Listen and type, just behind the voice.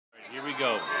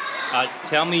go.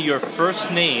 Tell me your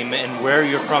first name and where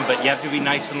you're from, but you have to be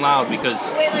nice and loud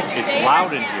because it's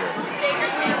loud in here.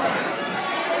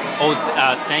 Oh,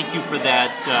 thank you for that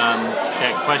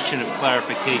question of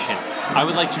clarification. I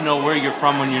would like to know where you're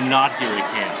from when you're not here at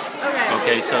camp.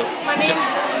 Okay, so my name's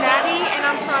Maddie, and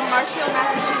I'm from Marshfield,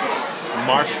 Massachusetts.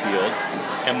 Marshfield,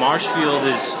 and Marshfield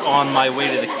is on my way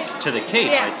to the Cape,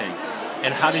 yeah. I think.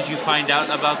 And how did you find out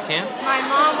about camp? My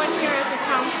mom went here as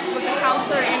was a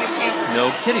counselor and a camper.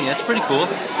 No kidding, that's pretty cool.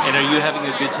 And are you having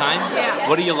a good time? Yeah.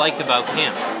 What do you like about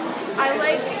camp? I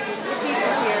like the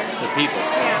people here. The people?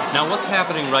 Yeah. Now what's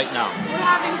happening right now? We're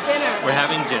having dinner. We're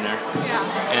having dinner.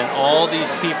 Yeah. And all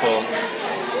these people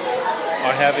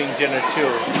are having dinner too.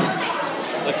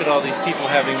 Look at all these people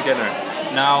having dinner.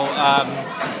 Now,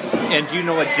 and do you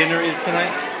know what dinner is tonight?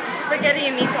 Spaghetti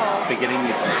and meatballs. Spaghetti and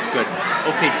meatballs, good.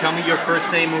 Okay, tell me your first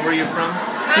name and where you're from.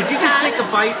 Did you just take a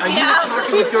bite? Are you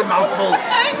talking with your mouth full?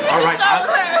 All right,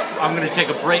 I'm going to take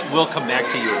a break. We'll come back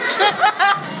to you.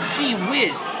 Gee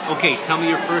whiz. Okay, tell me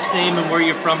your first name and where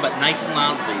you're from, but nice and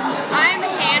loud, please. I'm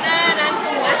Hannah, and I'm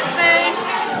from Westford.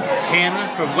 Hannah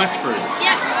from Westford?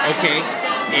 Yeah. Okay,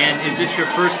 and is this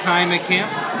your first time at camp?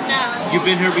 No. You've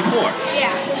been here before?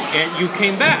 Yeah. And you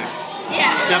came back?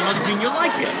 Yeah. That must mean you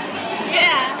like it.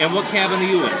 Yeah. And what cabin are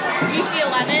you in? GC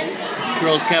 11.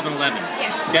 Girls Cabin 11.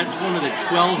 Yeah. That's one of the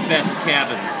 12 best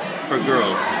cabins for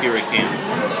girls here at camp.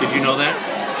 Did you know that?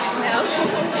 No.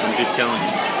 I'm just telling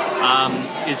you.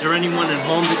 Is there anyone at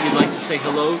home that you'd like to say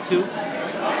hello to?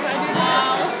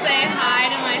 I'll say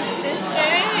hi to my sister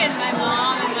and my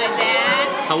mom and my dad.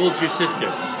 How old's your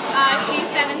sister? She's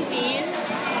 17.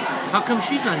 How come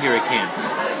she's not here at camp?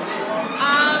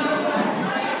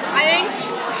 I think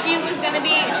she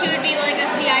would be like a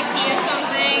CIT or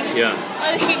something. Yeah.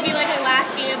 Oh, she'd be like her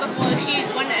last year before she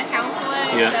went to counselor.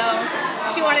 Yeah. So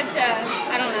she wanted to,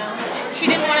 I don't know. She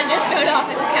didn't want to just start off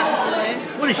as a counselor.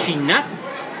 What is she, nuts?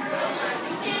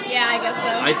 Yeah, I guess so.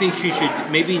 I think she should,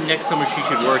 maybe next summer she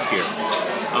should work here.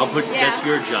 That's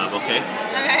your job, okay?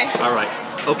 Okay. All right.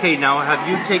 Okay, now have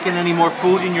you taken any more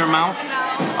food in your mouth? No.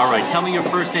 All right, tell me your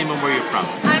first name and where you're from.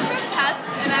 I'm from Tess,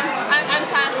 and I'm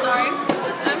Tess, sorry.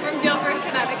 I'm from Guilford,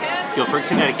 Connecticut. Guilford,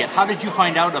 Connecticut. How did you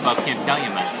find out about Camp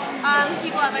Calumet?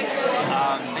 People at my school.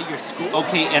 At your school?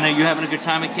 Okay, and are you having a good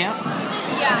time at camp?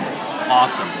 Yes.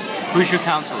 Awesome. Who's your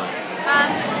counselor?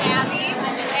 Abby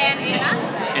and Anna.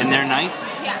 And they're nice?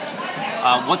 Yeah.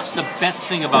 What's the best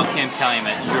thing about Camp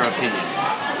Calumet, in your opinion?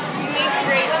 We make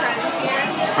great friends here.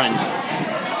 Friends.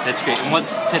 That's great. And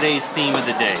what's today's theme of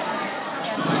the day?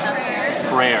 Prayer.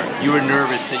 Prayer. You were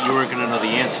nervous that you weren't going to know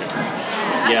the answer.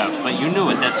 Yeah, but you knew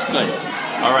it. That's good.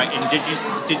 All right. And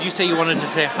did you say you wanted to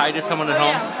say hi to someone at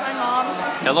home? Yeah, my mom.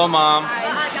 Hello, Mom. Hi.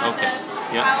 I got Okay. this.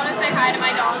 Yeah. I want to say hi to my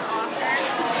dog,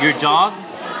 Oscar. Your dog?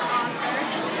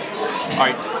 Oscar. All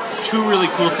right. Two really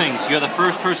cool things. You're the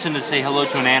first person to say hello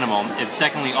to an animal, and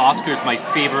secondly, Oscar is my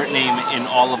favorite name in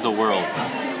all of the world.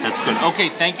 That's good. Okay,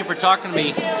 thank you for talking to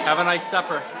me. Have a nice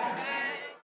supper.